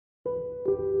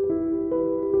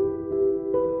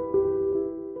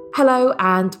Hello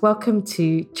and welcome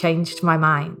to Changed My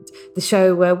Mind, the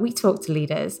show where we talk to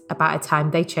leaders about a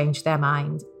time they changed their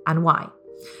mind and why.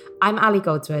 I'm Ali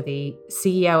Goldsworthy,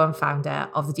 CEO and founder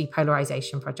of the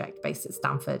Depolarization Project based at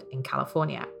Stanford in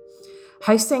California.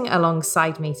 Hosting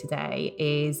alongside me today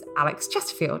is Alex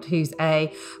Chesterfield, who's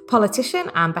a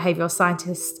politician and behavioural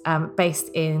scientist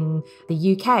based in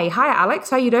the UK. Hi,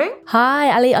 Alex. How are you doing?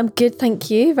 Hi, Ali. I'm good,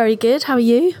 thank you. Very good. How are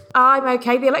you? I'm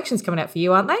okay. The election's coming up for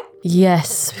you, aren't they?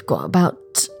 Yes, we've got about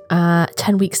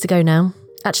 10 weeks to go now.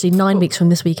 Actually, 9 weeks from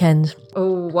this weekend.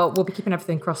 Oh, well, we'll be keeping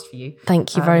everything crossed for you.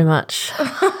 Thank you very much.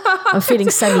 I'm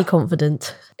feeling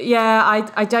semi-confident. Yeah,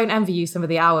 I don't envy you some of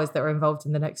the hours that are involved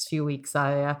in the next few weeks.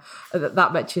 That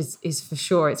much is for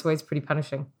sure. It's always pretty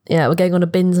punishing. Yeah, we're going on a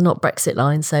bins and not Brexit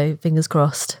line, so fingers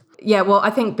crossed. Yeah, well,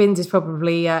 I think bins is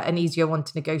probably an easier one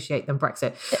to negotiate than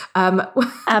Brexit.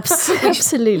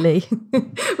 Absolutely.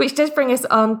 Which does bring us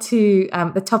on to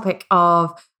the topic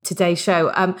of today's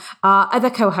show. Our other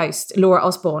co-host, Laura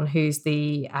Osborne, who's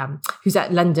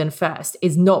at London First,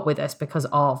 is not with us because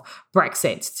of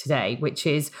Brexit today, which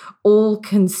is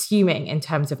all-consuming in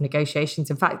terms of negotiations.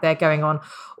 In fact, they're going on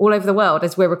all over the world.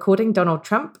 As we're recording, Donald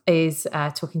Trump is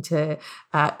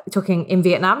talking in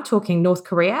Vietnam, talking North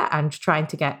Korea, and trying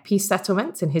to get peace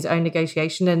settlements in his own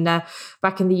negotiation. And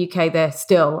back in the UK, they're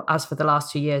still, as for the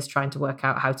last 2 years, trying to work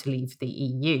out how to leave the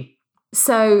EU.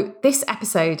 So this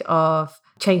episode of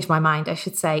Change My Mind, I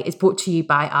should say, is brought to you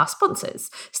by our sponsors,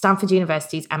 Stanford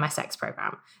University's MSX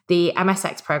program. The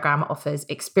MSX program offers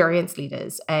experienced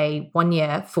leaders a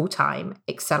 1-year full-time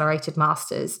accelerated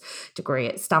master's degree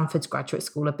at Stanford's Graduate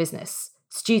School of Business.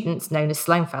 Students known as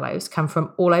Sloan Fellows come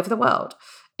from all over the world.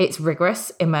 It's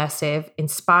rigorous, immersive,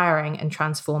 inspiring, and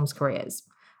transforms careers.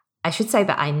 I should say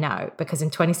that I know because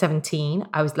in 2017,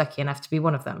 I was lucky enough to be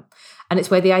one of them. And it's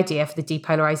where the idea for the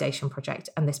Depolarization Project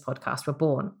and this podcast were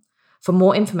born. For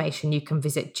more information, you can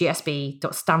visit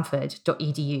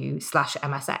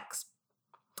gsb.stanford.edu/MSX.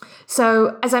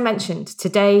 So, as I mentioned,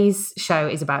 today's show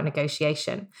is about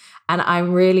negotiation. And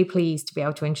I'm really pleased to be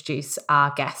able to introduce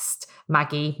our guest,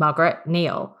 Maggie Margaret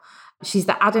Neal. She's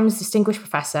the Adams Distinguished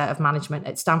Professor of Management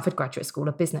at Stanford Graduate School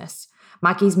of Business.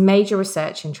 Maggie's major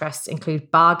research interests include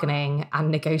bargaining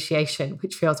and negotiation,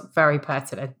 which feels very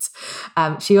pertinent.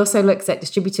 She also looks at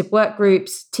distributed work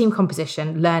groups, team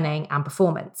composition, learning, and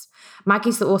performance.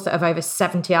 Maggie's the author of over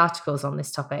 70 articles on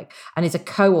this topic and is a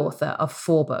co-author of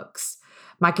 4 books.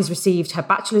 Maggie's received her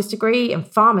bachelor's degree in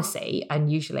pharmacy,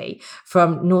 unusually,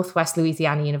 from Northwest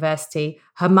Louisiana University,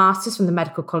 her master's from the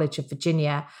Medical College of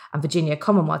Virginia and Virginia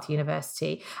Commonwealth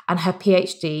University, and her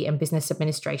PhD in business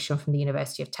administration from the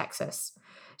University of Texas.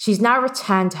 She's now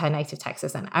returned to her native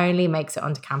Texas and only makes it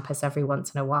onto campus every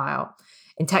once in a while.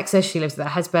 In Texas, she lives with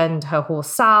her husband, her horse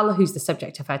Sal, who's the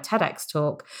subject of her TEDx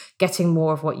talk, Getting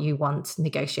More of What You Want,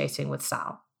 Negotiating with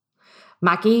Sal.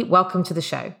 Maggie, welcome to the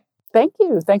show. Thank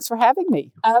you. Thanks for having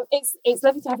me. It's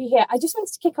lovely to have you here. I just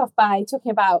wanted to kick off by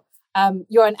talking about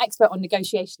you're an expert on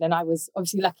negotiation, and I was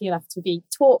obviously lucky enough to be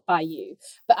taught by you.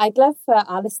 But I'd love for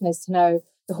our listeners to know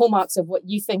the hallmarks of what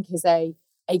you think is a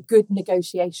good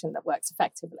negotiation that works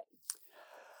effectively.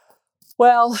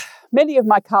 Well, many of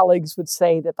my colleagues would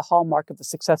say that the hallmark of a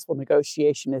successful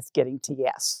negotiation is getting to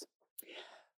yes.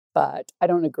 But I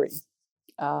don't agree.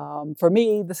 For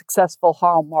me, the successful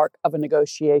hallmark of a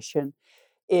negotiation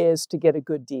is to get a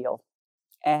good deal.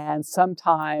 And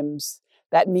sometimes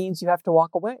that means you have to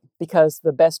walk away because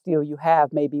the best deal you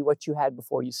have may be what you had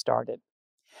before you started.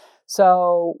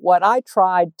 So what I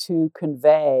tried to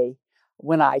convey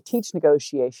when I teach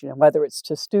negotiation, and whether it's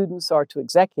to students or to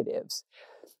executives,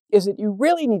 is that you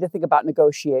really need to think about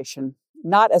negotiation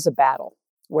not as a battle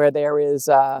where there is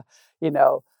a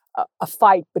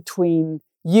fight between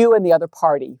you and the other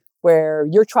party, where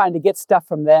you're trying to get stuff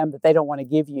from them that they don't want to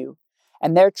give you,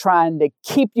 and they're trying to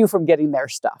keep you from getting their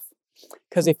stuff.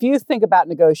 Because if you think about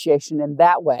negotiation in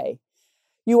that way,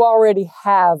 you already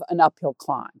have an uphill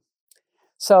climb.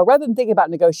 So rather than thinking about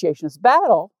negotiation as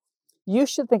battle, you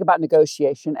should think about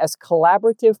negotiation as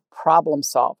collaborative problem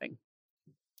solving.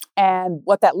 And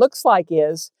what that looks like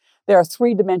is there are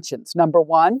 3 dimensions. Number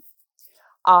 1,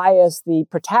 I as the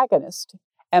protagonist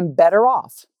am better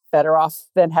off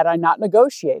than had I not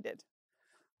negotiated,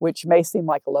 which may seem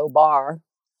like a low bar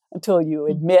until you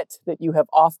admit that you have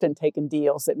often taken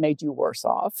deals that made you worse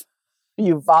off.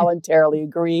 You voluntarily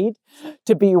agreed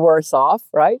to be worse off,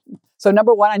 right? So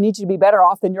number 1, I need you to be better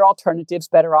off than your alternatives,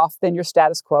 better off than your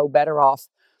status quo, better off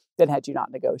than had you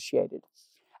not negotiated.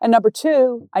 And number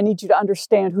 2, I need you to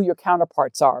understand who your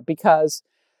counterparts are, because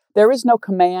there is no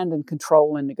command and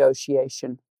control in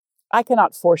negotiation. I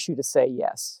cannot force you to say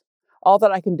yes. All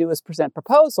that I can do is present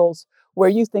proposals where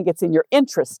you think it's in your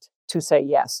interest to say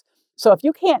yes. So if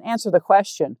you can't answer the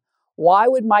question, why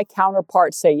would my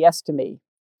counterpart say yes to me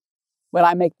when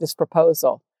I make this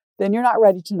proposal? Then you're not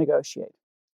ready to negotiate.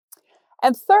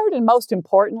 And third, and most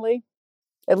importantly,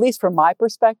 at least from my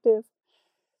perspective,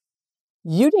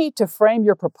 you need to frame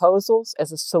your proposals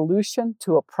as a solution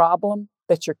to a problem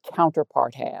that your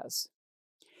counterpart has.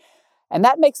 And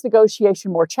that makes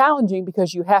negotiation more challenging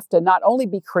because you have to not only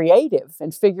be creative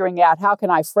in figuring out how can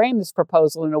I frame this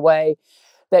proposal in a way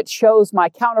that shows my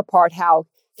counterpart how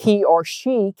he or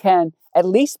she can at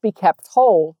least be kept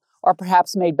whole or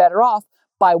perhaps made better off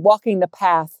by walking the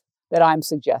path that I'm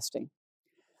suggesting.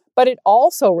 But it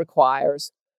also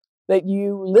requires that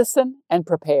you listen and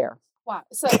prepare. Wow.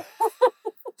 So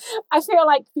I feel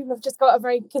like people have just got a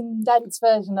very condensed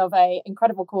version of an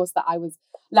incredible course that I was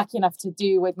lucky enough to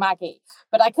do with Maggie.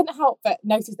 But I couldn't help but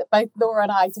notice that both Laura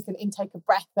and I took an intake of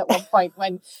breath at one point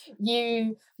when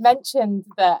you mentioned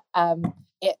that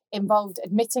it involved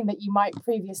admitting that you might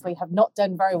previously have not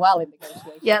done very well in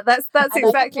negotiation. Yeah, that's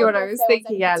exactly what I was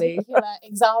thinking, Ali. Particular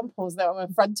examples that were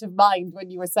front of mind when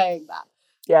you were saying that.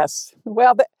 Yes.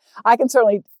 Well, I can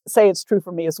certainly say it's true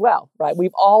for me as well, right?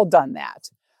 We've all done that.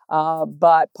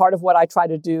 But part of what I try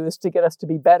to do is to get us to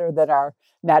be better than our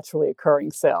naturally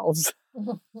occurring selves.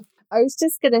 I was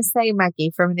just going to say,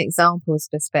 Maggie, from an examples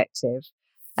perspective,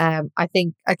 I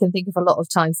think I can think of a lot of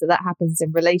times that happens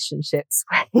in relationships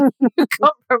where you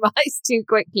compromise too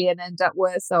quickly and end up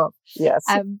worse off. Yes.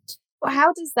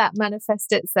 How does that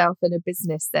manifest itself in a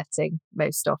business setting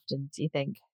most often, do you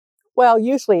think? Well,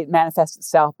 usually it manifests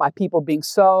itself by people being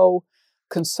so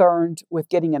concerned with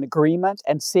getting an agreement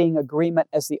and seeing agreement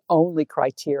as the only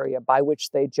criteria by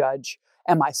which they judge,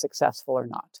 am I successful or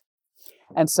not?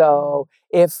 And so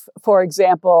if, for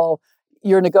example,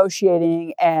 you're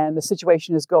negotiating and the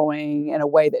situation is going in a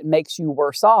way that makes you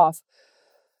worse off,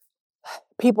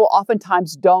 people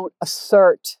oftentimes don't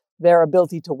assert their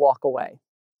ability to walk away.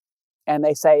 And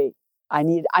they say, I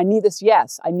need this,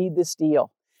 yes, I need this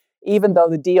deal, even though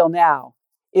the deal now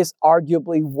is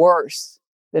arguably worse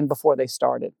than before they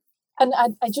started. And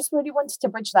I just really wanted to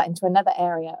bridge that into another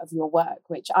area of your work,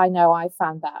 which I know I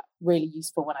found that really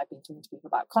useful when I've been talking to people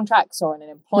about contracts or in an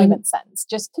employment sense.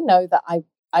 Just to know that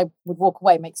I would walk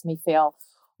away makes me feel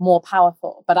more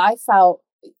powerful. But I felt,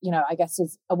 I guess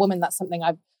as a woman, that's something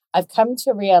I've come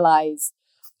to realize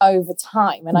over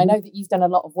time. And I know that you've done a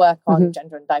lot of work on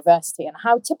gender and diversity. And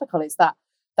how typical is that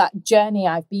journey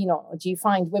I've been on? Or do you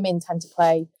find women tend to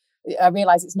play, I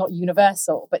realize it's not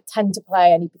universal, but tend to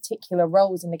play any particular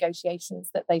roles in negotiations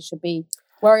that they should be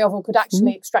wary of or could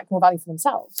actually extract more value for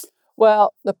themselves?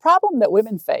 Well, the problem that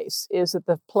women face is that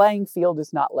the playing field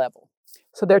is not level.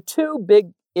 So there are two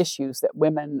big issues that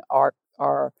women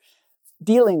are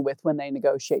dealing with when they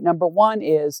negotiate. Number one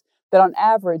is that on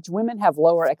average, women have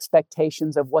lower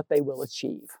expectations of what they will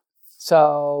achieve.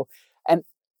 So, and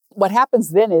what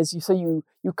happens then is you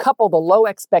couple the low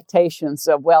expectations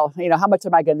of, how much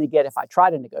am I going to get if I try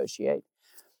to negotiate,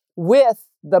 with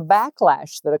the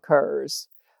backlash that occurs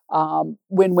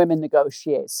when women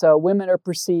negotiate. So women are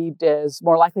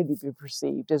more likely to be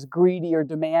perceived as greedy or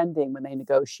demanding when they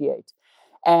negotiate.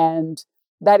 And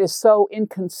that is so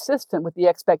inconsistent with the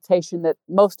expectation that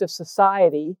most of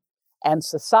society and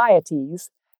societies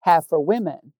have for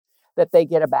women that they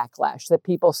get a backlash, that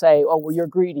people say, oh, well, you're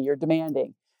greedy, you're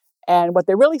demanding. And what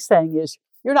they're really saying is,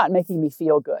 you're not making me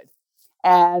feel good.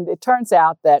 And it turns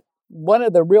out that one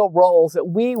of the real roles that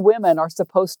we women are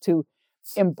supposed to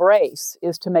embrace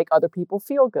is to make other people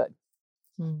feel good.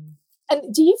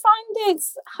 And do you find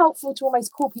it's helpful to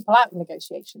almost call people out in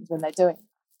negotiations when they're doing it?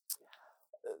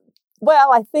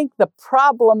 Well, I think the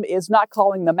problem is not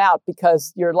calling them out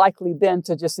because you're likely then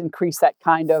to just increase that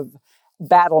kind of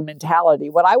battle mentality.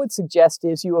 What I would suggest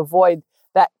is you avoid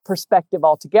that perspective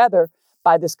altogether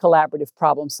by this collaborative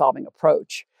problem-solving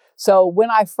approach. So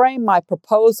when I frame my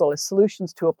proposal as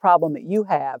solutions to a problem that you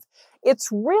have, it's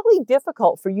really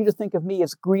difficult for you to think of me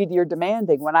as greedy or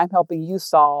demanding when I'm helping you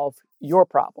solve your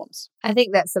problems. I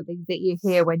think that's something that you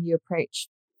hear when you approach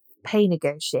pay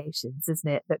negotiations,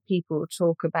 isn't it? That people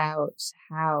talk about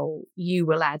how you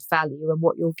will add value and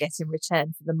what you'll get in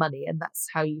return for the money, and that's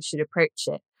how you should approach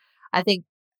it. I think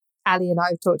Ali and I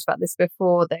have talked about this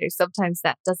before, though. Sometimes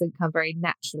that doesn't come very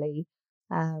naturally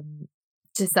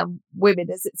to some women,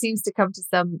 as it seems to come to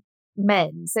some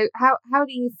men. So how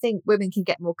do you think women can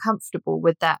get more comfortable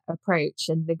with that approach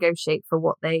and negotiate for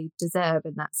what they deserve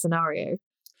in that scenario?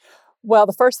 Well,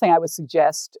 the first thing I would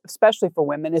suggest, especially for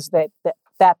women, is that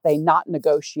they not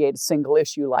negotiate a single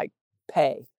issue like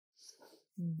pay,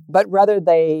 but rather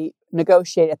they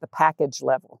negotiate at the package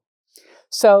level.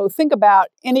 So think about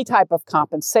any type of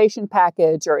compensation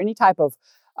package or any type of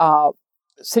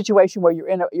situation where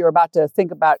you're about to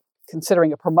think about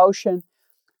considering a promotion.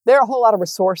 There are a whole lot of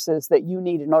resources that you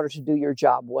need in order to do your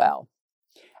job well.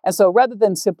 And so rather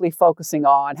than simply focusing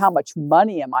on how much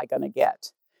money am I going to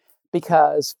get,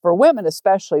 because for women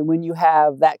especially, when you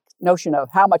have that notion of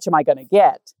how much am I going to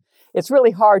get, it's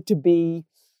really hard to be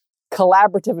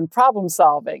collaborative and problem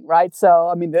solving, right? So,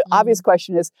 I mean, the obvious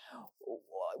question is,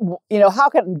 how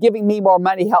can giving me more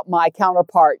money help my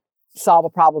counterpart solve a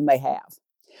problem they have?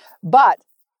 But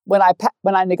when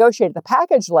I negotiate at the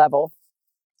package level,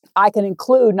 I can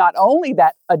include not only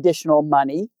that additional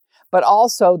money, but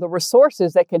also the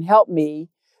resources that can help me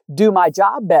do my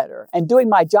job better. And doing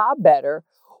my job better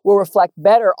will reflect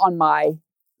better on my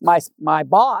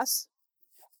boss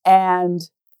and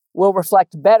will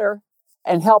reflect better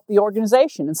and help the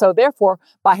organization. And so therefore,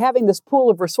 by having this pool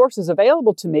of resources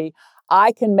available to me,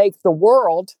 I can make the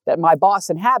world that my boss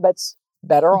inhabits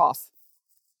better off.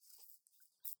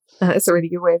 That's a really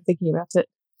good way of thinking about it.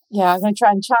 Yeah, I'm going to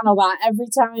try and channel that every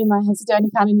time I have to do any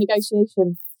kind of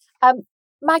negotiation.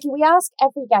 Maggie, we ask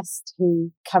every guest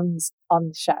who comes on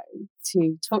the show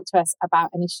to talk to us about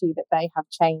an issue that they have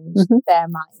changed their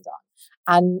mind on.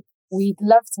 And we'd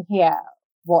love to hear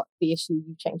what the issue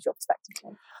you changed your perspective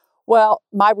on. Well,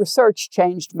 my research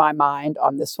changed my mind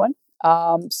on this one.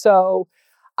 So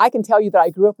I can tell you that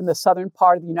I grew up in the southern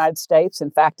part of the United States.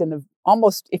 In fact,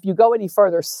 if you go any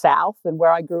further south than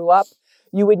where I grew up,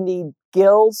 you would need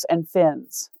gills and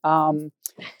fins. But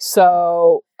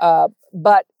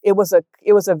it was a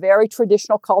very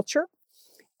traditional culture,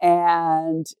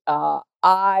 and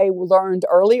I learned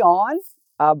early on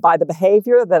by the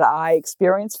behavior that I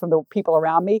experienced from the people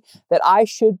around me that I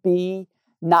should be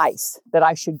nice, that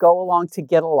I should go along to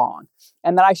get along,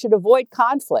 and that I should avoid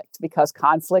conflict because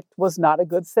conflict was not a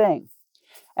good thing.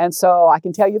 And so I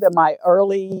can tell you that my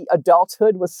early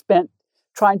adulthood was spent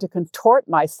trying to contort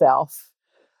myself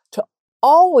to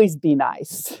always be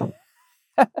nice.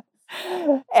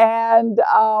 And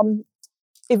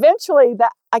eventually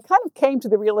that I kind of came to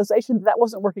the realization that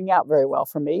wasn't working out very well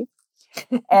for me.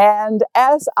 And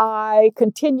as I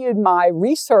continued my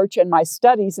research and my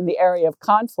studies in the area of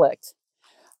conflict,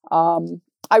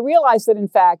 I realized that in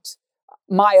fact,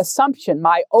 my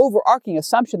overarching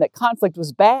assumption that conflict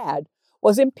was bad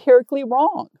was empirically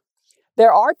wrong.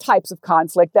 There are types of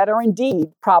conflict that are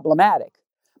indeed problematic,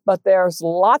 but there's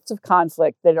lots of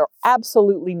conflict that are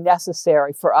absolutely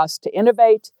necessary for us to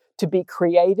innovate, to be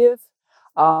creative,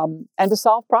 and to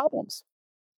solve problems.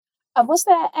 And was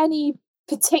there any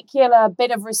particular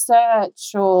bit of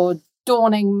research or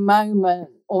dawning moment,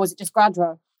 or was it just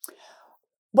gradual?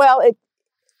 Well, it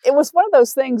was one of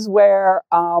those things where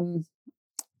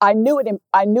I knew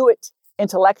it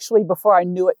intellectually before I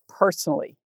knew it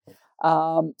personally.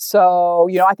 So,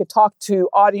 I could talk to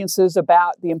audiences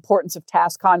about the importance of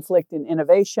task conflict in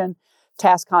innovation.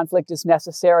 Task conflict is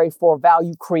necessary for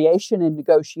value creation and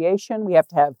negotiation. We have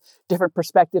to have different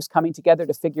perspectives coming together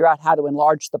to figure out how to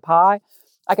enlarge the pie.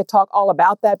 I could talk all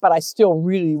about that, but I still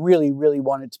really, really, really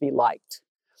wanted to be liked.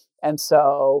 And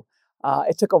so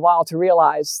it took a while to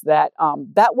realize that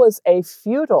that was a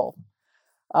futile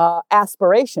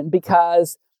aspiration,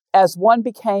 because as one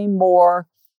became more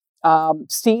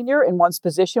senior in one's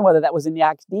position, whether that was in the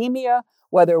academia,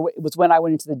 whether it was when I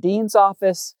went into the dean's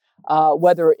office,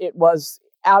 whether it was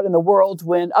out in the world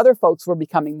when other folks were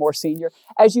becoming more senior,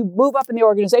 as you move up in the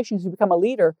organization, as you become a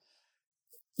leader,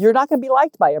 you're not going to be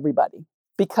liked by everybody,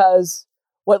 because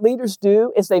what leaders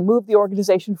do is they move the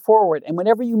organization forward. And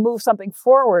whenever you move something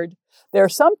forward, there are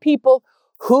some people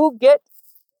who get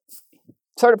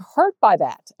sort of hurt by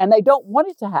that, and they don't want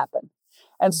it to happen.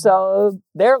 And so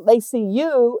they see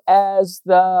you as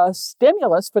the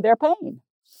stimulus for their pain.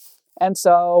 And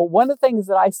so one of the things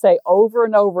that I say over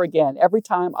and over again, every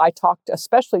time I talk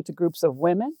especially to groups of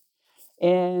women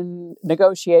in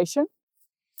negotiation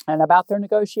and about their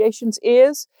negotiations,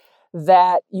 is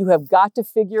that you have got to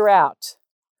figure out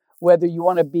whether you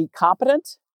want to be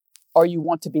competent or you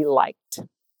want to be liked.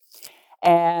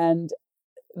 And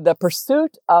the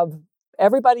pursuit of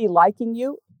everybody liking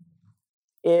you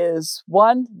is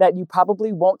one that you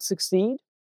probably won't succeed.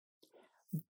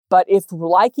 But if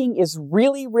liking is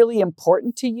really, really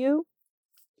important to you,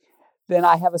 then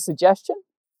I have a suggestion.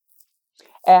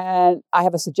 And I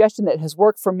have a suggestion that has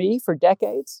worked for me for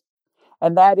decades.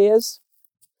 And that is,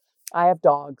 I have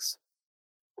dogs.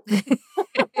 That's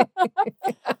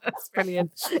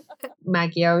brilliant.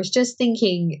 Maggie, I was just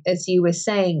thinking as you were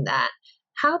saying that,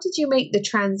 how did you make the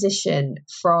transition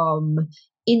from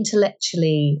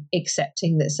intellectually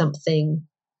accepting that something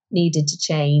needed to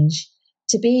change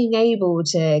to being able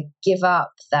to give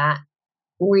up that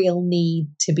real need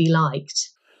to be liked?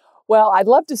 Well, I'd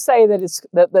love to say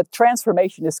that the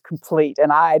transformation is complete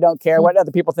and I don't care what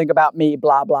other people think about me,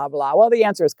 blah, blah, blah. Well, the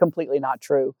answer is completely not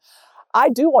true. I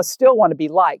still want to be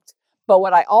liked, but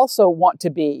what I also want to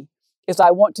be is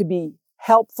I want to be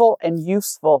helpful and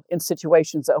useful in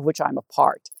situations of which I'm a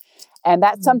part. And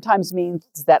that sometimes means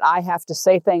that I have to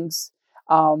say things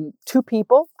to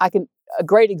people. A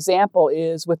great example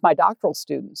is with my doctoral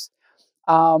students.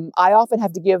 I often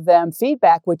have to give them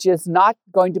feedback, which is not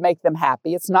going to make them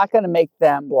happy. It's not going to make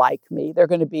them like me. They're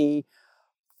going to be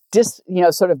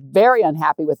sort of very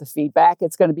unhappy with the feedback.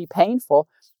 It's going to be painful,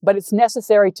 but it's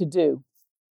necessary to do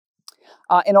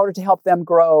in order to help them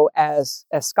grow as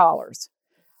scholars.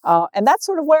 And that's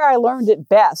sort of where I learned it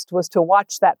best, was to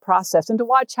watch that process and to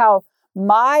watch how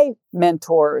my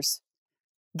mentors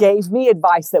gave me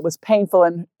advice that was painful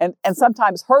and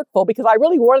sometimes hurtful, because I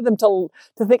really wanted them to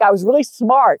think I was really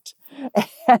smart.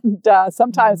 And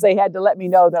sometimes they had to let me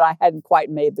know that I hadn't quite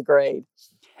made the grade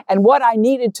and what I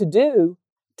needed to do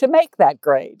to make that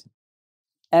grade.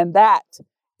 And that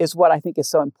is what I think is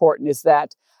so important, is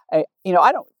that I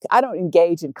don't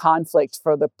engage in conflict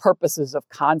for the purposes of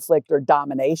conflict or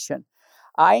domination.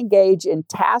 I engage in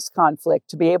task conflict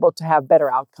to be able to have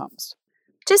better outcomes.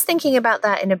 Just thinking about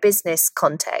that in a business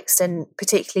context, and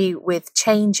particularly with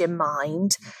change in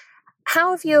mind,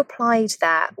 how have you applied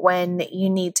that when you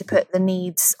need to put the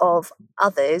needs of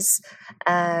others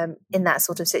in that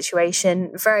sort of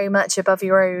situation very much above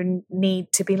your own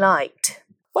need to be liked?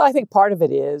 Well, I think part of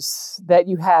it is that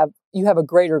you have a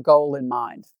greater goal in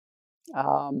mind.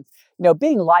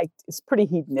 Being liked is pretty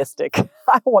hedonistic.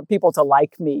 I want people to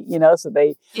like me, so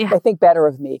they think better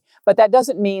of me. But that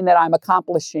doesn't mean that I'm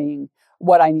accomplishing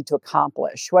what I need to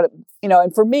accomplish.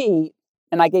 And for me,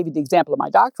 and I gave you the example of my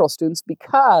doctoral students,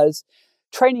 because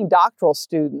training doctoral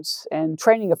students and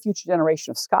training a future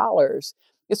generation of scholars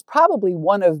is probably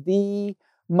one of the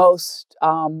most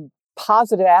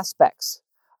positive aspects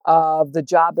of the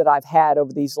job that I've had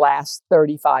over these last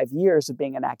 35 years of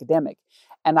being an academic.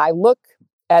 And I look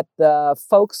at the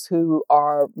folks who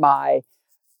are my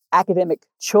academic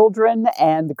children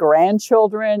and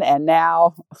grandchildren and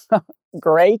now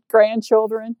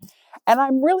great-grandchildren, and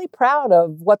I'm really proud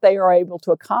of what they are able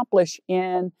to accomplish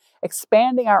in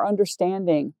expanding our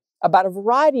understanding about a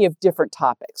variety of different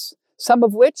topics, some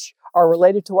of which are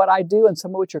related to what I do and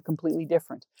some of which are completely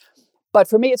different. But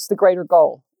for me, it's the greater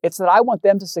goal. It's that I want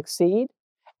them to succeed,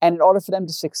 and in order for them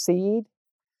to succeed,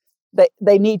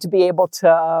 they need to be able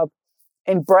to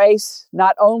embrace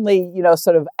not only,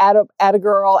 sort of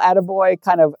atta-girl, atta-boy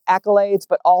kind of accolades,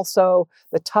 but also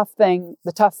the tough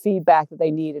feedback that they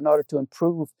need in order to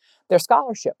improve their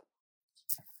scholarship.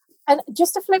 And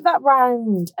just to flip that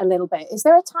round a little bit, is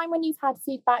there a time when you've had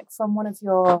feedback from one of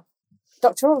your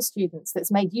doctoral students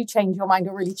that's made you change your mind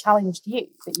or really challenged you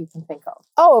that you can think of?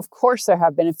 Oh, of course there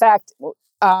have been. In fact,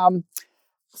 I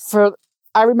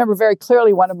remember very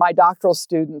clearly one of my doctoral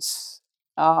students,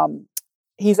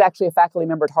 he's actually a faculty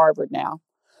member at Harvard now.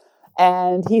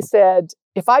 And he said,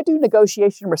 if I do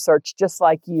negotiation research just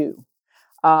like you,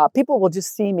 people will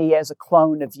just see me as a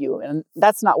clone of you. And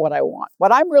that's not what I want.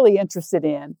 What I'm really interested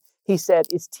in, he said,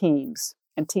 is teams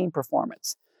and team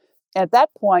performance. And at that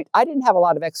point, I didn't have a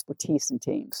lot of expertise in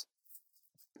teams.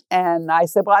 And I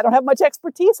said, well, I don't have much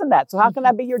expertise in that. So how can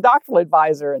I be your doctoral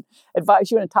advisor and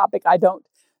advise you on a topic I don't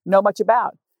know much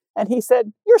about? And he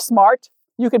said, you're smart.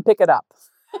 You can pick it up.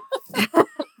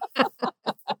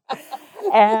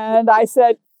 And I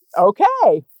said,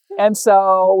 okay. And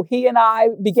so he and I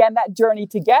began that journey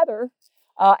together.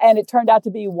 And it turned out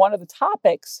to be one of the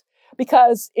topics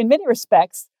because in many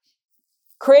respects,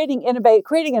 creating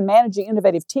and managing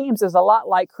innovative teams is a lot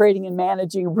like creating and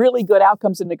managing really good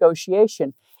outcomes in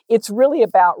negotiation. It's really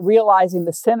about realizing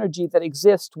the synergy that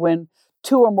exists when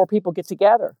two or more people get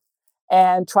together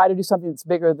and try to do something that's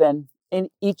bigger than in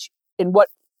what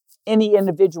any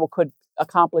individual could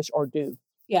accomplish or do.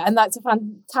 Yeah, and that's a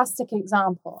fantastic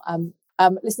example.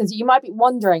 Listeners, you might be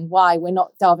wondering why we're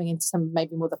not delving into some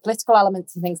maybe more the political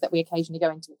elements and things that we occasionally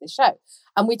go into with this show.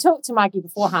 And we talked to Maggie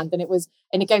beforehand, and it was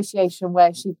a negotiation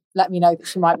where she let me know that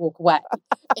she might walk away.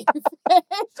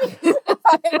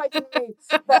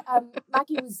 But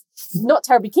Maggie was not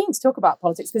terribly keen to talk about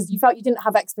politics because you felt you didn't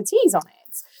have expertise on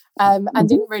it and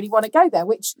didn't really want to go there,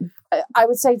 which I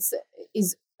would say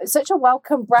is such a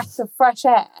welcome breath of fresh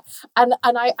air. And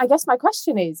I guess my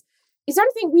question is there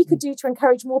anything we could do to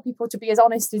encourage more people to be as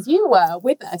honest as you were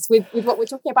with us, with what we're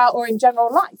talking about or in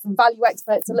general life, and value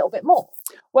experts a little bit more?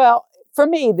 Well, for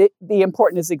me, the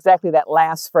important is exactly that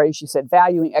last phrase you said,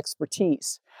 valuing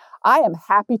expertise. I am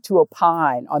happy to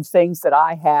opine on things that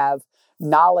I have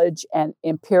knowledge and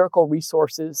empirical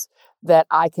resources that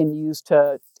I can use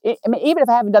to, I mean, even if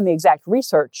I haven't done the exact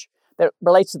research that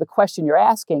relates to the question you're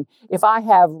asking, if I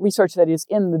have research that is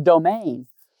in the domain,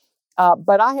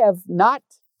 but I have not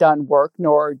done work,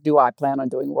 nor do I plan on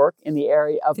doing work in the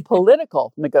area of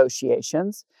political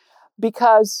negotiations,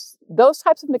 because those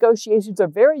types of negotiations are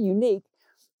very unique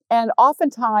and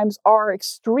oftentimes are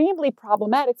extremely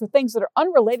problematic for things that are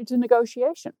unrelated to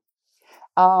negotiation.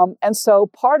 And so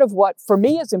part of what for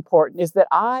me is important is that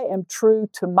I am true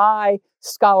to my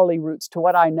scholarly roots, to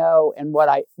what I know and what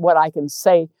I can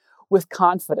say with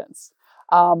confidence.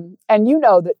 And you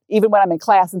know that even when I'm in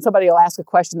class and somebody will ask a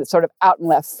question that's sort of out in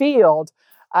left field,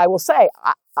 I will say,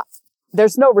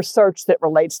 there's no research that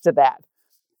relates to that.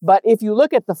 But if you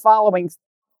look at the following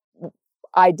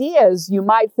ideas, you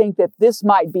might think that this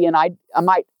might be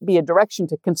a direction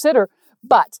to consider,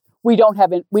 but we don't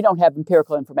have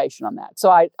empirical information on that. So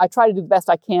I try to do the best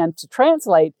I can to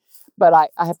translate, but I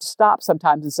have to stop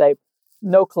sometimes and say,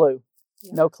 no clue.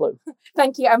 Yeah. No clue.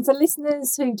 Thank you. And for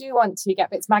listeners who do want to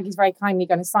get bits, Maggie's very kindly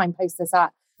going to signpost this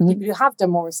at people who have done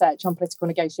more research on political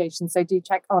negotiations. So do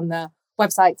check on the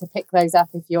website to pick those up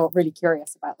if you're really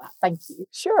curious about that. Thank you.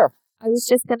 Sure. I was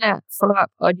just going to follow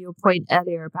up on your point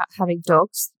earlier about having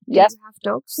dogs. Yes. Do you have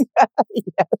dogs?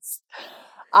 Yes.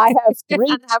 I have 3.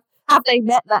 And have they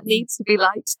met that need to be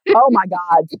liked? Oh my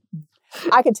God.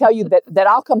 I can tell you that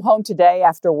I'll come home today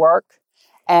after work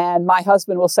and my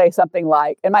husband will say something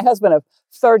like, and my husband of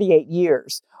 38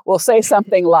 years will say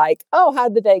something like, oh,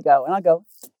 how'd the day go? And I'll go,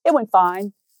 it went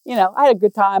fine. You know, I had a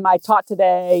good time. I taught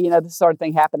today, you know, this sort of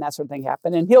thing happened, that sort of thing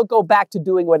happened. And he'll go back to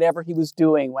doing whatever he was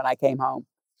doing when I came home.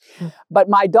 But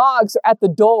my dogs are at the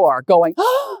door going,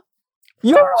 oh,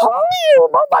 you're home?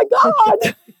 Oh my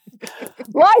God.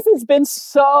 Life has been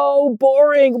so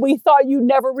boring. We thought you'd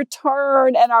never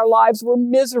return and our lives were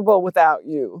miserable without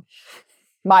you.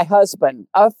 My husband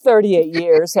of 38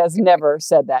 years has never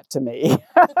said that to me.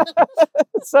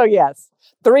 So yes,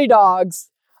 3 dogs.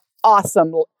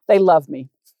 Awesome. They love me.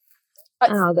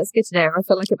 Oh, that's good to know. I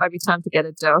feel like it might be time to get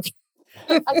a dog.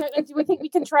 I don't know. Do we think we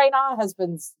can train our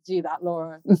husbands to do that,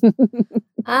 Laura?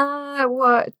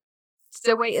 What?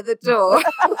 To wait at the door?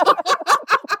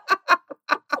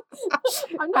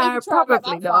 I'm not even sure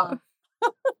probably not.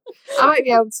 I might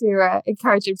be able to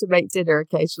encourage him to make dinner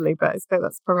occasionally, but I suppose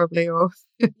that's probably all.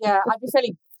 Yeah, I'd be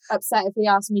fairly upset if he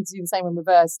asked me to do the same in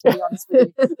reverse, to be honest with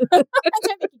you. I don't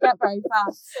think he'd get very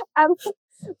far.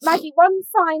 Maggie, one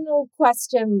final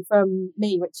question from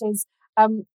me, which is,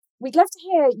 we'd love to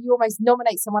hear you almost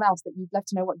nominate someone else that you'd love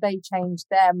to know what they changed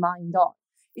their mind on.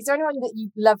 Is there anyone that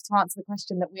you'd love to answer the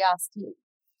question that we asked you?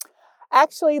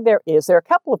 Actually, there is. There are a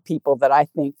couple of people that I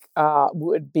think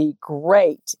would be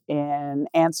great in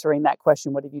answering that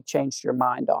question, what have you changed your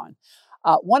mind on?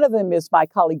 One of them is my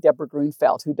colleague, Deborah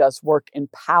Grunfeld, who does work in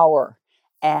power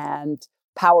and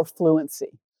power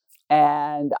fluency.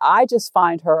 And I just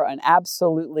find her an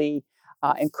absolutely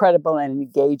incredible and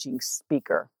engaging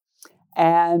speaker.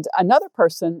 And another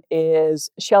person is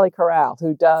Shelley Corral,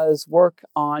 who does work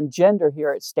on gender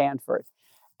here at Stanford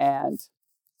and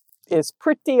is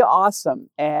pretty awesome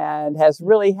and has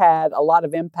really had a lot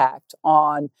of impact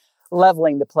on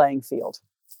leveling the playing field.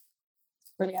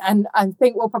 Brilliant. And I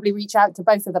think we'll probably reach out to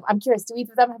both of them. I'm curious, do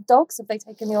either of them have dogs? Have they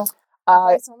taken your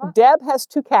advice on that? Deb has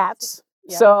 2 cats.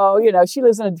 Yeah. So, you know, she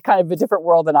lives in a kind of a different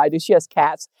world than I do. She has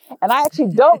cats. And I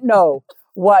actually don't know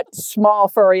what small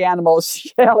furry animals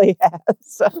Shelley has.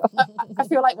 So. I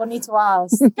feel like we'll need to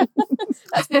ask.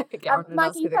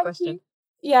 Maggie, thank you.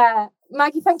 Yeah,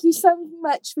 Maggie, thank you so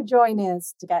much for joining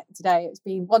us today. It's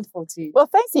been wonderful to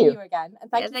see you again.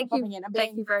 And thank you for coming in. And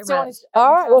thank you very so much.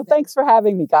 All right, well, thanks for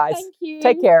having me, guys. Thank you.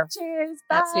 Take care. Cheers.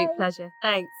 Bye. Absolute pleasure.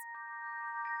 Thanks.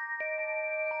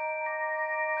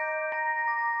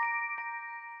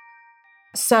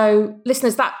 So,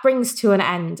 listeners, that brings to an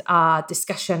end our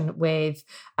discussion with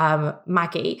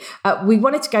Maggie. We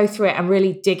wanted to go through it and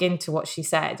really dig into what she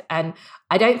said. And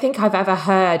I don't think I've ever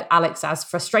heard Alex as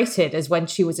frustrated as when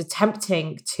she was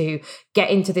attempting to get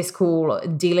into this call,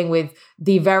 dealing with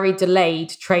the very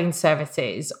delayed train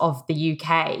services of the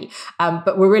UK.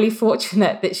 But we're really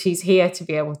fortunate that she's here to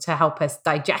be able to help us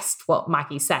digest what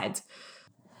Maggie said.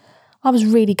 I was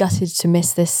really gutted to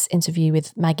miss this interview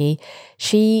with Maggie.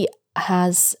 She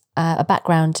has a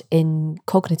background in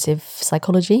cognitive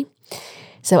psychology,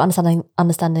 so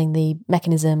understanding the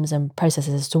mechanisms and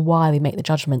processes as to why we make the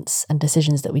judgments and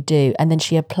decisions that we do. And then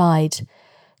she applied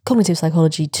cognitive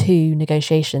psychology to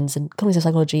negotiations, and cognitive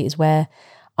psychology is where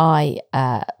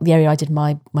the area I did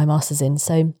my master's in.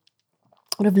 So I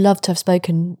would have loved to have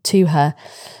spoken to her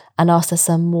and asked her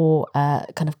some more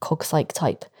kind of cog-psych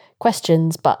type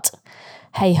questions, but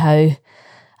hey-ho,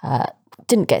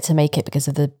 didn't get to make it because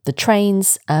of the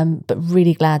trains, but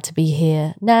really glad to be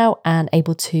here now and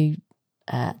able to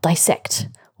dissect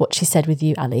what she said with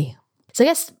you, Ali. So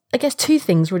I guess two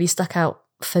things really stuck out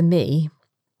for me.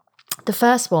 The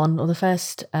first one, or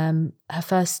her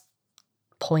first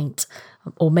point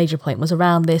or major point, was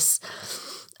around this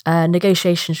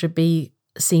negotiation should be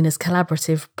seen as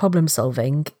collaborative problem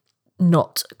solving,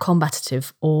 not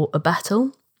combative or a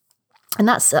battle. And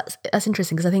that's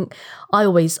interesting, because I think I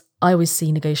always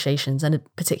see negotiations, and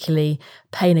particularly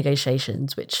pay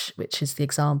negotiations, which is the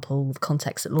example, the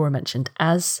context that Laura mentioned,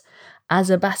 as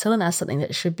a battle and as something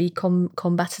that should be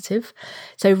combative.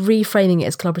 So reframing it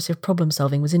as collaborative problem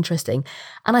solving was interesting.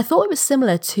 And I thought it was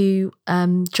similar to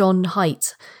John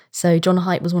Haidt. So John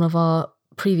Haidt was one of our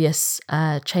previous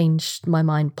Changed My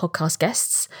Mind podcast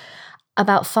guests,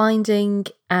 about finding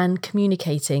and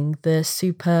communicating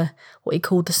what he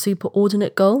called the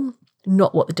superordinate goal,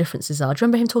 not what the differences are. Do you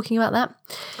remember him talking about that?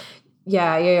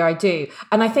 Yeah, I do.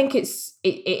 And I think it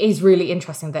is really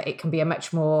interesting that it can be a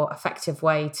much more effective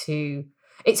way to...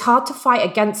 It's hard to fight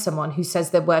against someone who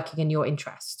says they're working in your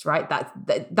interests, right?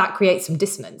 That creates some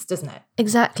dissonance, doesn't it?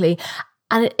 Exactly.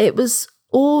 And it was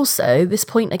also, this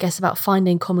point, I guess, about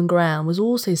finding common ground was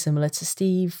also similar to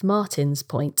Steve Martin's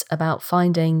point about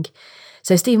finding...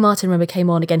 So Steve Martin, remember,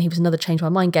 came on again. He was another Change My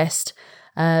Mind guest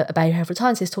about behavioural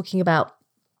sciences, talking about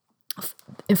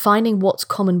finding what's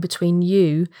common between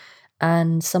you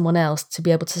and someone else to be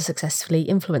able to successfully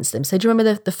influence them. So do you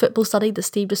remember the football study that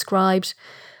Steve described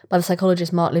by the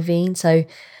psychologist Mark Levine? So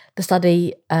the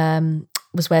study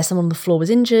was where someone on the floor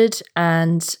was injured,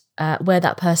 and where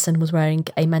that person was wearing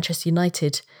a Manchester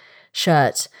United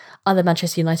shirt, other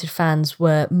Manchester United fans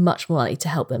were much more likely to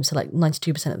help them, so like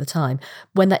 92% of the time.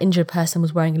 When that injured person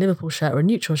was wearing a Liverpool shirt or a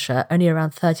neutral shirt, only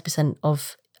around 30%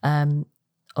 of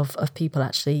people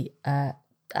actually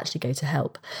go to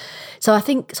help. So I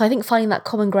think finding that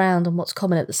common ground and what's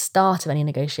common at the start of any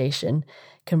negotiation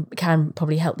can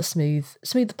probably help the smooth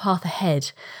the path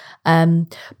ahead.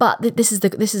 But this is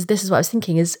what I was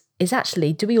thinking is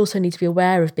actually, do we also need to be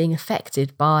aware of being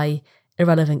affected by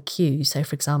irrelevant cues? So,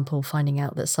 for example, finding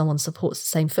out that someone supports the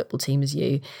same football team as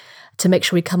you, to make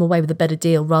sure we come away with a better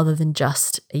deal rather than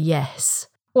just a yes.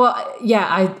 Well, yeah,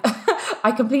 I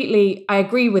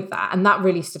agree with that. And that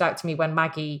really stood out to me when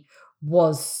Maggie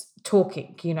was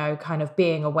talking, kind of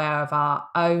being aware of our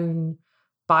own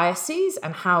biases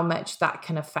and how much that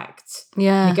can affect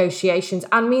negotiations.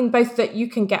 I mean, both that you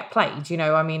can get played,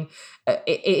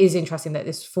 it is interesting that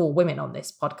there's 4 women on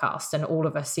this podcast, and all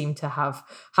of us seem to have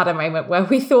had a moment where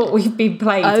we thought we'd been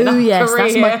played. Oh, yes,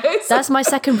 that's my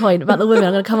second point about the women.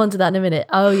 I'm going to come on to that in a minute.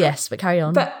 Oh, yes, but carry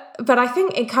on. But I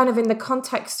think in the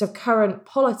context of current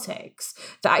politics,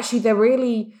 that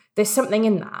actually there's something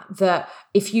in that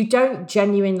if you don't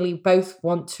genuinely both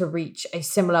want to reach a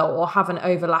similar or have an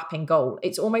overlapping goal,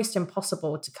 it's almost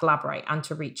impossible to collaborate and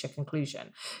to reach a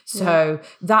conclusion. So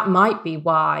that might be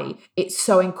why it's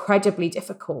so incredibly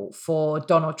difficult for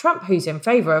Donald Trump, who's in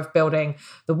favor of building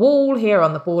the wall here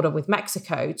on the border with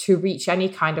Mexico, to reach any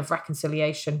kind of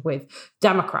reconciliation with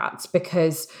Democrats,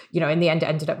 because, in the end, it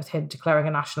ended up with him declaring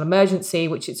a national emergency,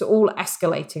 which is all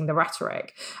escalating the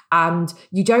rhetoric. And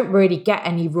you don't really get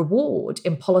any reward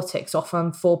in politics often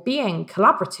for being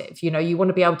collaborative. You want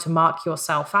to be able to mark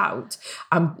yourself out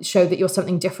and show that you're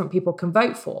something different people can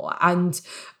vote for. And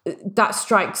that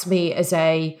strikes me as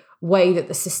a way that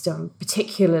the system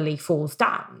particularly falls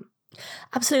down.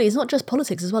 Absolutely. It's not just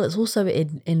politics as well. It's also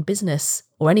in business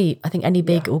or any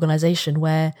big organisation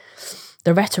where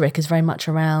the rhetoric is very much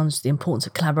around the importance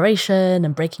of collaboration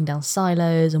and breaking down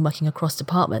silos and working across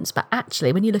departments. But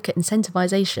actually, when you look at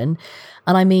incentivization,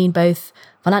 and I mean both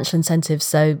financial incentives,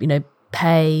 so,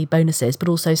 pay, bonuses, but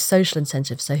also social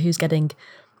incentives. So who's getting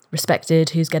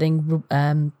respected, who's getting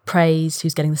praised,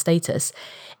 who's getting the status.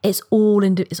 It's all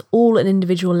at an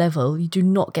individual level. You do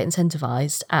not get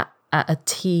incentivized at a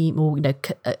team or,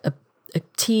 a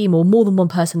team or more than one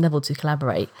person level to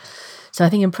collaborate. So I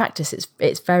think in practice,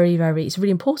 it's very, very, it's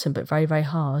really important, but very, very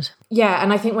hard. Yeah,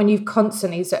 and I think when you've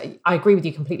constantly, I agree with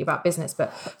you completely about business,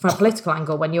 but from a political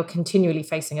angle, when you're continually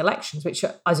facing elections, which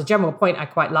as a general point, I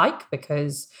quite like,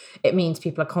 because it means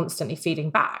people are constantly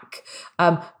feeding back.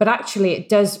 But actually it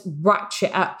does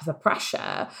ratchet up the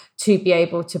pressure to be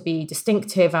able to be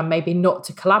distinctive and maybe not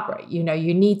to collaborate. You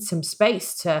need some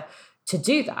space to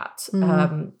do that,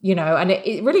 and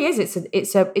it really is.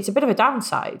 It's a bit of a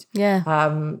downside,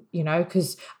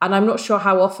 because, and I'm not sure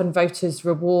how often voters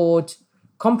reward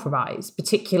compromise,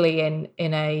 particularly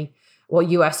in a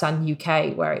US and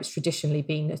UK, where it's traditionally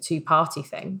been a two-party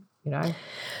thing.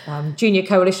 Junior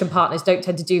coalition partners don't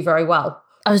tend to do very well.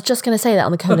 I was just going to say that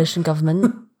on the coalition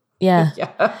government. Yeah.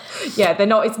 They're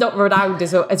not. It's not renowned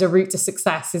as a route to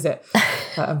success, is it?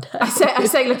 I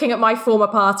say, looking at my former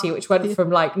party, which went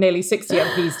from like nearly 60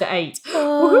 MPs to 8.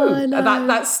 Woohoo!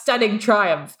 That's stunning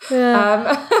triumph.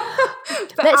 Yeah.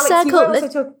 But Let's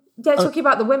Alex, talking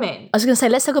about the women. I was going to say,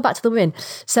 let's circle back to the women.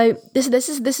 So this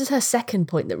is her second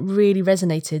point that really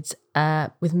resonated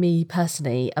with me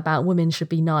personally about women should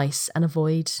be nice and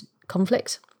avoid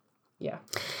conflict. Yeah.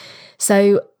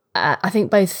 So I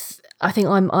think I'm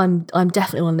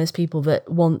definitely one of those people that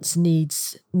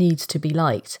needs to be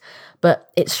liked, but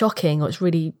it's shocking, or it's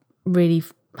really, really,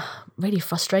 really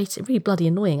frustrating, really bloody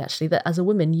annoying actually, that as a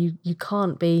woman you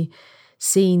can't be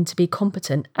seen to be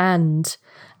competent and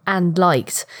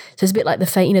liked. So it's a bit like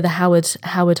the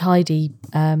Howard Heidi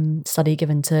study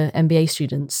given to MBA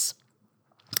students.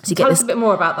 So Tell us a bit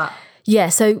more about that. Yeah,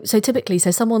 so typically,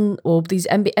 someone, or these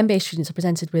MBA students are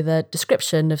presented with a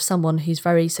description of someone who's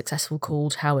very successful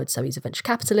called Howard. So he's a venture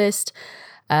capitalist,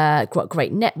 got a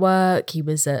great network. He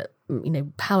was a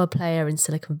power player in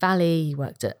Silicon Valley. He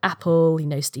worked at Apple. He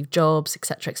knows Steve Jobs,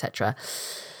 etc., etc.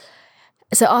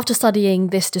 So after studying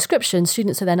this description,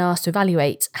 students are then asked to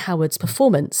evaluate Howard's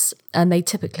performance, and they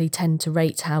typically tend to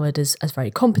rate Howard as very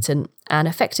competent and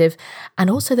effective, and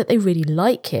also that they really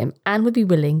like him and would be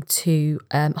willing to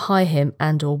hire him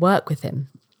and or work with him.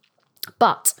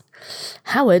 But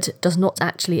Howard does not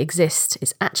actually exist.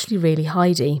 It's actually really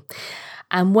Heidi.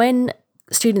 And when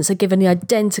students are given the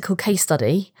identical case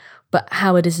study, but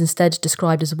Howard is instead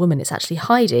described as a woman, it's actually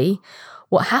Heidi.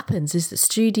 What happens is that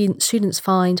students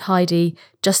find Heidi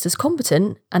just as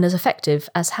competent and as effective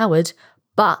as Howard,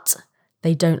 but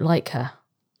they don't like her.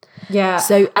 Yeah.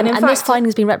 So and this finding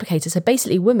has been replicated. So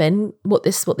basically, women, what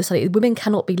this study, women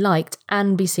cannot be liked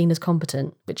and be seen as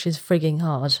competent, which is frigging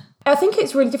hard. I think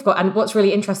it's really difficult. And what's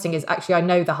really interesting is actually, I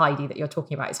know the Heidi that you're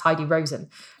talking about is Heidi Rosen,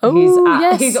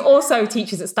 who's also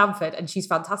teaches at Stanford, and she's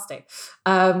fantastic.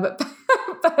 But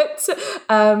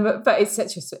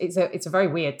it's a very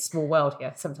weird small world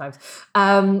here sometimes.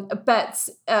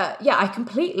 I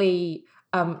completely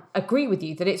agree with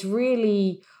you that it's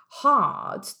really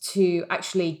hard to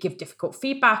actually give difficult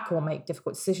feedback or make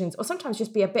difficult decisions, or sometimes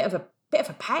just be a bit of a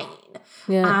pain,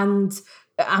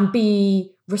 and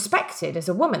be respected as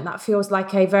a woman. That feels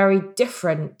like a very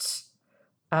different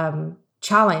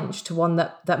challenge to one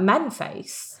that men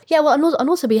face. Yeah, well, and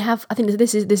also we have, I think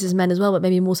this is men as well, but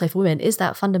maybe more so for women, is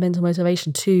that fundamental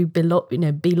motivation to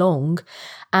belong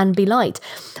and be liked.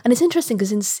 And it's interesting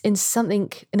because in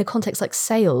a context like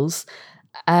sales,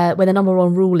 where the number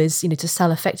one rule is, to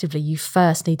sell effectively, you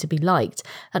first need to be liked.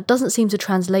 That doesn't seem to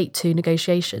translate to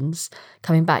negotiations,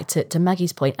 coming back to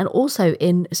Maggie's point. And also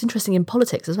it's interesting in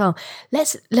politics as well.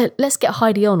 Let's get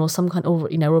Heidi on, or some kind, or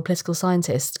a political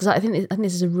scientist, because I think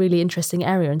this is a really interesting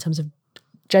area in terms of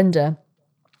gender,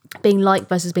 being liked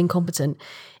versus being competent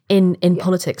in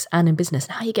politics and in business,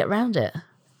 and how you get around it.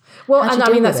 Well, and I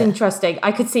mean, that's interesting.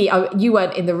 I could see you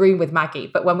weren't in the room with Maggie,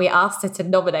 but when we asked her to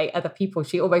nominate other people,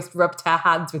 she almost rubbed her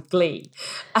hands with glee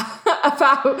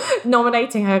about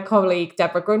nominating her colleague,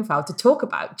 Deborah Grunfeld, to talk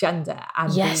about gender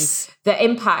and the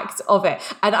impact of it.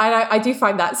 And I do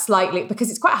find that slightly, because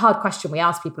it's quite a hard question. We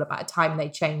asked people about a time they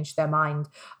changed their mind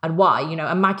and why,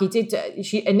 and Maggie did,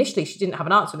 she didn't have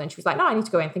an answer. And then she was like, no, I need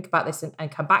to go and think about this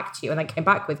and come back to you. And then came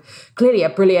back with clearly a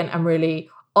brilliant and really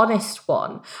honest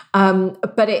one,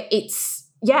 but it's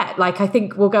I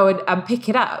think we'll go and pick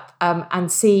it up and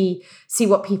see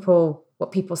what people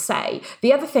say.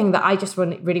 The other thing that I just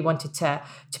really wanted to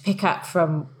pick up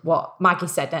from what Maggie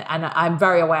said, and I'm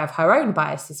very aware of her own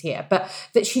biases here, but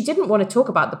that she didn't want to talk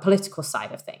about the political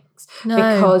side of things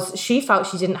because she felt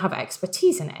she didn't have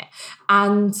expertise in it.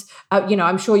 And,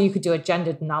 I'm sure you could do a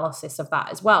gendered analysis of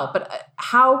that as well. But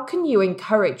how can you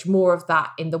encourage more of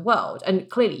that in the world? And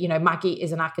clearly, Maggie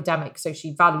is an academic, so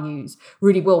she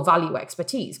really will value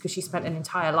expertise because she spent an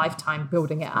entire lifetime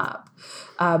building it up.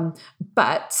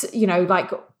 But,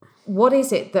 what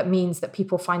is it that means that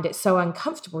people find it so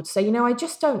uncomfortable to say, I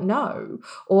just don't know,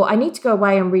 or I need to go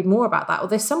away and read more about that, or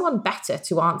there's someone better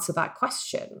to answer that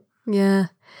question? Yeah.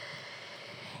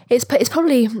 It's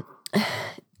probably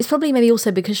maybe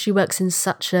also because she works in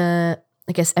such a,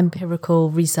 I guess,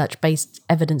 empirical, research-based,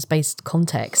 evidence-based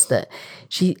context that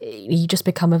you just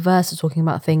become averse to talking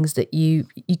about things that you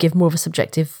give more of a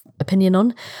subjective opinion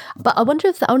on. But I wonder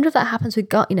if that happens with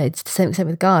guys, to the same extent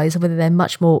with guys, whether they're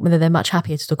much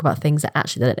happier to talk about things that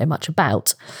actually they don't know much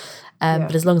about.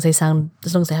 But as long as they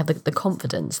have the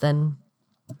confidence, then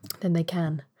they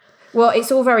can. Well, it's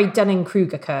all very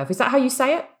Dunning-Kruger curve. Is that how you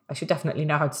say it? I should definitely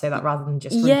know how to say that rather than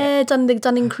just read Yeah, it. the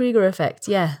Dunning-Kruger effect.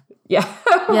 Yeah. Yeah.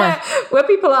 where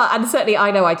people are, and certainly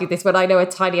I know I do this, when I know a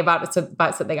tiny amount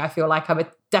about something, I feel like I'm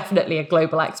definitely a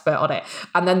global expert on it.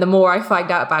 And then the more I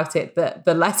find out about it,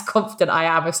 the less confident I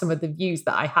am of some of the views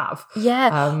that I have.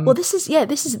 Yeah. Well, this is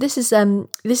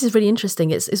really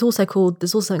interesting. It's also called,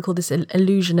 there's also something called this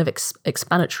illusion of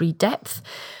explanatory depth,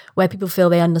 where people feel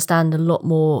they understand a lot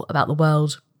more about the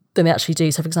world than they actually do.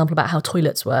 So, for example, about how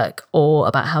toilets work or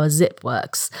about how a zip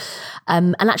works.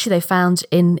 And actually they found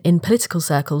in political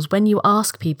circles, when you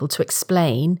ask people to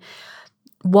explain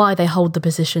why they hold the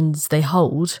positions they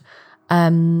hold,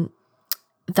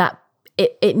 that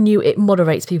it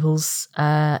moderates people's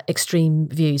extreme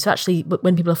views. So actually,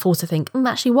 when people are forced to think,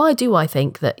 actually, why do I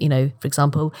think that, for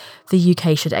example, the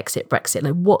UK should exit Brexit?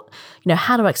 Like what,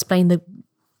 how do I explain the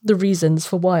reasons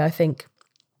for why I think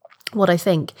what I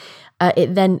think?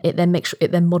 It then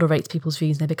moderates people's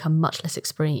views and they become much less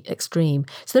extreme.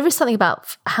 So there is something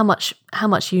about how much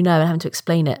you know and having to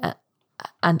explain it,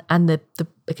 and the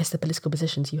I guess the political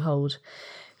positions you hold.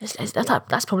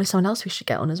 That's probably someone else we should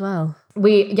get on as well.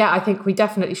 I think we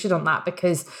definitely should on that,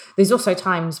 because there's also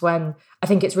times when I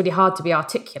think it's really hard to be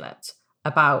articulate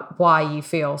about why you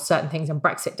feel certain things, and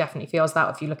Brexit definitely feels that.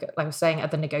 If you look at, like I was saying, at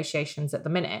the negotiations at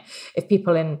the minute, if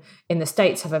people in the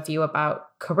States have a view about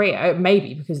Korea,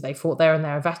 maybe because they fought there and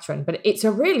they're a veteran, but it's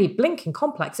a really blinking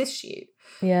complex issue.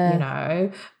 Yeah.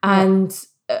 And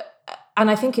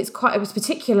I think it was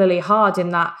particularly hard in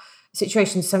that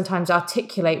situation to sometimes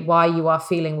articulate why you are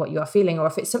feeling what you are feeling, or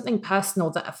if it's something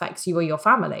personal that affects you or your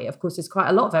family. Of course, there's quite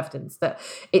a lot of evidence that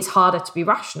it's harder to be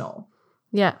rational.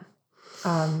 Yeah.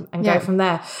 And go from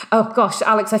there. Oh gosh,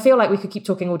 Alex, I feel like we could keep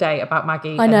talking all day about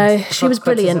Maggie. I know, she was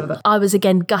brilliant. I was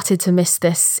again gutted to miss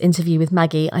this interview with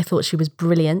Maggie. I thought she was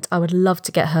brilliant. I would love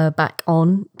to get her back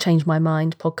on Change My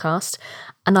Mind podcast.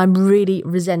 And I'm really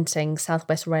resenting South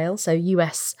West Rail. So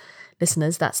US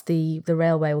listeners, that's the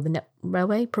railway or the net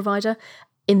railway provider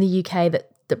in the UK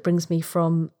that brings me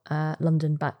from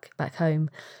London back home,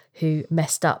 who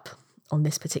messed up on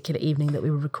this particular evening that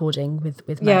we were recording with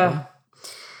Maggie. Yeah.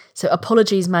 So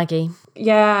apologies, Maggie.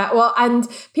 Yeah, well, and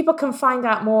people can find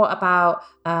out more about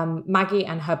Maggie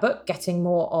and her book, Getting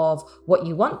More of What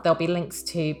You Want. There'll be links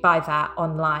to buy that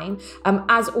online.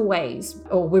 As always,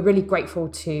 we're really grateful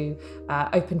to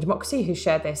Open Democracy, who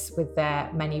share this with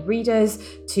their many readers,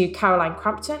 to Caroline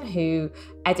Crampton, who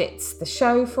edits the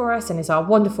show for us and is our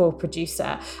wonderful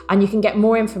producer. And you can get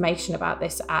more information about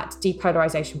this at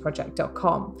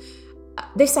depolarizationproject.com.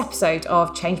 This episode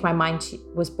of Change My Mind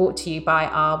was brought to you by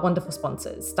our wonderful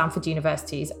sponsors, Stanford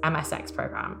University's MSX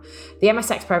program. The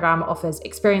MSX program offers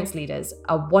experienced leaders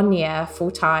a 1-year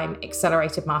full-time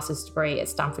accelerated master's degree at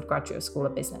Stanford Graduate School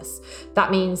of Business.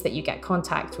 That means that you get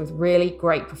contact with really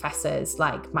great professors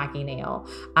like Maggie Neal,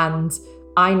 and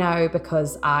I know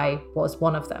because I was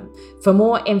one of them. For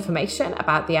more information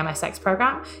about the MSX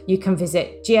program, you can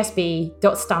visit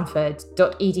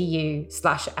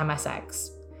gsb.stanford.edu/MSX.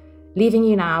 Leaving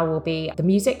you now will be the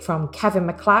music from Kevin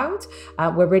MacLeod.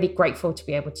 We're really grateful to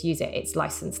be able to use it. It's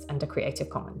licensed under Creative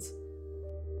Commons.